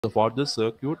So for this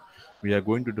circuit, we are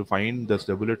going to define the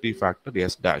stability factor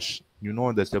S dash. You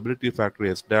know the stability factor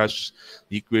S dash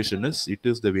equation is, it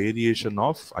is the variation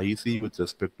of IC with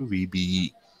respect to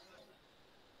VBE.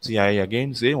 See, I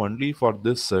again say only for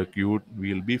this circuit,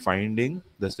 we will be finding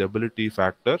the stability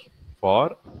factor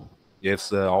for,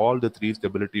 yes, all the three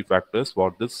stability factors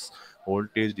for this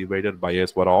voltage divider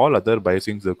bias. For all other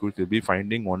biasing circuits, you'll be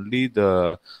finding only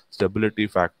the stability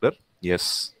factor,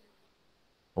 yes.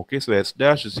 Okay, so S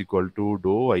dash is equal to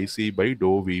dou IC by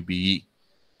dou VBE.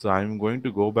 So I'm going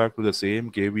to go back to the same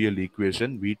KVL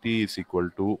equation. VT is equal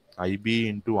to IB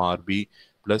into RB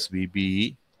plus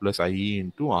VBE plus IE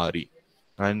into RE.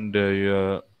 And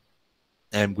I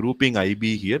am grouping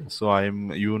IB here. So I am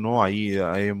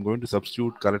going to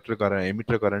substitute collector current,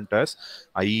 emitter current as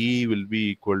IE will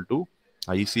be equal to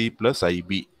IC plus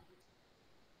IB.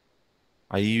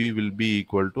 IE will be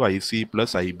equal to IC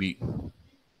plus IB.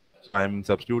 I'm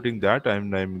substituting that,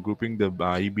 and I'm grouping the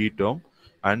IB term,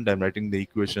 and I'm writing the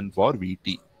equation for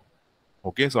VT.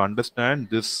 Okay, so understand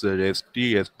this S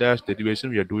dash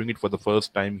derivation, we are doing it for the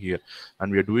first time here, and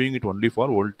we are doing it only for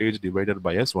voltage divided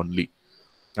bias only.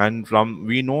 And from,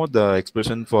 we know the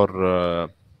expression for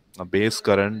a base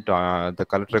current, the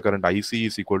collector current IC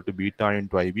is equal to beta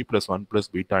into IB plus 1 plus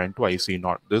beta into IC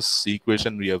naught. This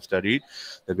equation we have studied.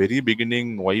 The very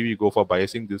beginning, why we go for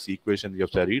biasing, this equation we have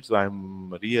studied. So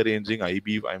I'm rearranging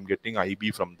IB, I'm getting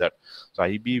IB from that. So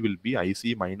IB will be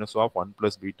IC minus of 1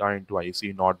 plus beta into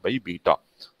IC naught by beta.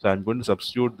 So I'm going to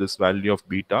substitute this value of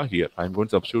beta here. I'm going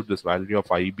to substitute this value of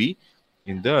IB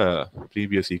in the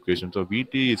previous equation. So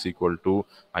VT is equal to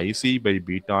IC by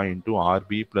beta into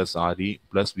RB plus RE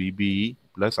plus VBE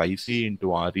plus IC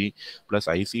into RE plus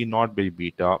IC naught by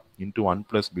beta into 1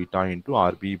 plus beta into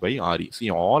RB by RE.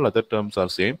 See, all other terms are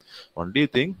same. Only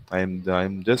thing,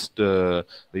 I'm just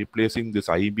replacing this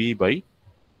IB by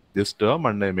this term,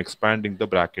 and I'm expanding the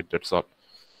bracket, that's all.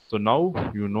 So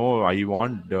now you know I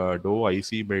want dou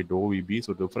IC by dou VB.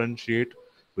 So differentiate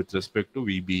with respect to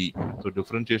VB. So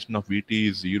differentiation of VT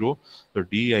is 0. So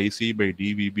DIC by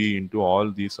dVB into all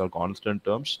these are constant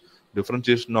terms.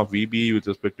 Differentiation of VB with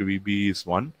respect to VB is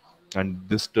 1. And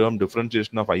this term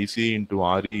differentiation of IC into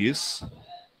RE is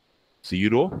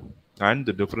 0. And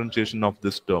the differentiation of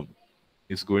this term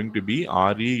is going to be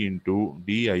RE into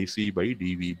DIC by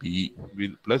dVB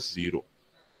plus 0.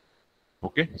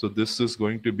 Okay, so this is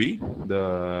going to be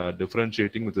the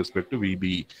differentiating with respect to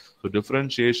VBE. So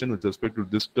differentiation with respect to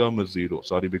this term is 0.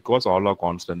 Sorry, because all are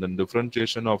constant. Then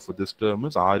differentiation of this term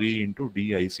is RE into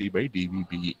DIC by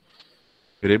dVBE.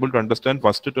 You're able to understand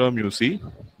first term, you see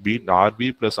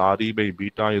RB plus RE by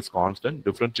beta is constant.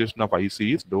 Differentiation of IC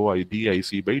is dou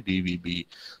DIC by dVBE.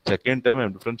 Second term,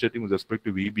 I'm differentiating with respect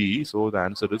to VBE. So the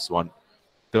answer is 1.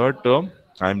 Third term,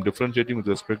 I am differentiating with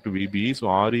respect to VBE. So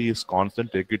RE is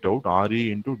constant, take it out.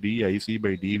 RE into DIC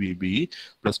by dVBE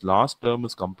plus last term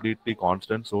is completely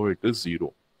constant, so it is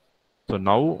 0. So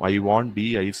now I want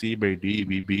DIC by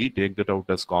dVB, take that out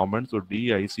as common. So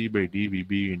DIC by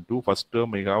dVB into first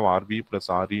term I have RB plus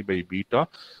RE by beta.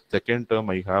 Second term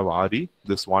I have RE.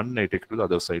 This one I take to the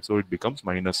other side. So it becomes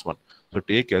minus 1. So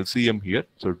take LCM here.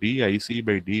 So DIC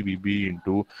by dVB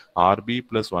into RB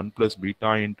plus 1 plus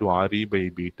beta into RE by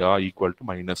beta equal to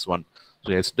minus 1.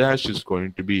 So S dash is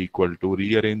going to be equal to,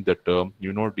 rearrange the term,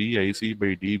 you know DIC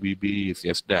by dVB is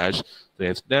S dash. So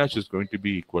S dash is going to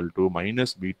be equal to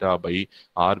minus beta by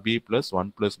RB plus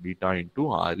 1 plus beta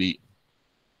into RE.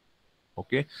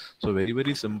 Okay, so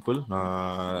very simple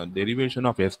derivation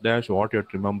of S dash. What you have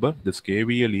to remember, this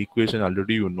KVL equation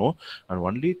already you know, and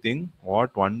one thing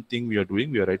we are doing,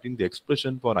 we are writing the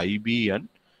expression for IB and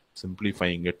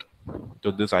simplifying it. So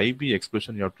this IB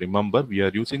expression you have to remember, we are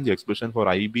using the expression for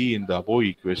IB in the above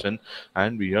equation,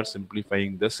 and we are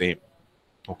simplifying the same.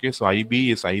 Okay, so IB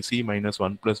is IC minus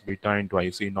 1 plus beta into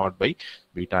IC naught by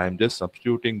beta. I'm just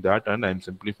substituting that and I'm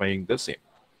simplifying the same.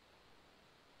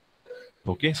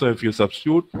 Okay, so if you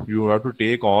substitute, you have to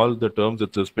take all the terms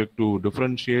with respect to,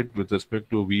 differentiate with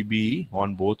respect to VBE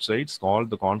on both sides. All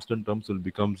the constant terms will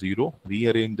become 0.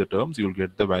 Rearrange the terms, you will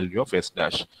get the value of S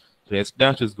dash. So S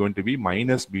dash is going to be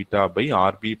minus beta by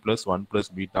RB plus 1 plus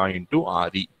beta into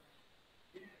RE.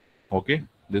 Okay,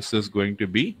 this is going to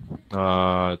be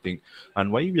thing.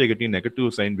 And why we are getting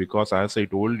negative sign? Because as I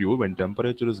told you, when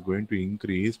temperature is going to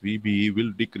increase, VBE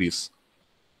will decrease.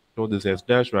 So this S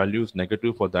dash value is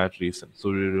negative for that reason. So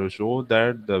we will show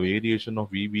that the variation of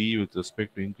VBE with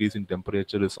respect to increase in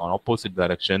temperature is on opposite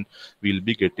direction. We will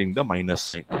be getting the minus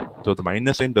sign. So the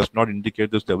minus sign does not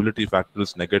indicate the stability factor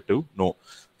is negative. No,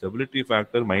 stability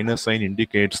factor minus sign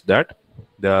indicates that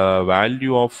The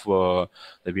value of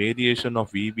the variation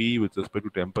of VB with respect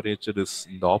to temperature is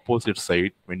in the opposite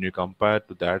side when you compare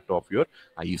to that of your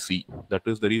IC. That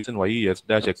is the reason why S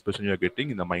dash expression you are getting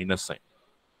in the minus sign.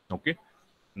 Okay.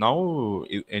 Now,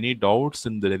 any doubts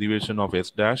in the derivation of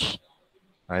S dash?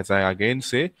 As I again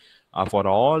say, for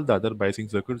all the other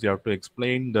biasing circuits, you have to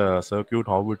explain the circuit,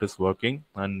 how it is working,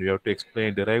 and you have to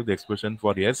explain, derive the expression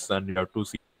for S, and you have to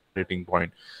see operating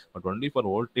point. But only for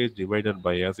voltage divided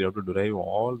by S, you have to derive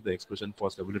all the expression for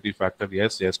stability factor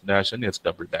S, S dash, and S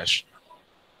double dash.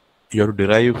 You have to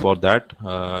derive for that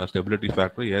stability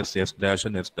factor S, S dash,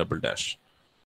 and S double dash.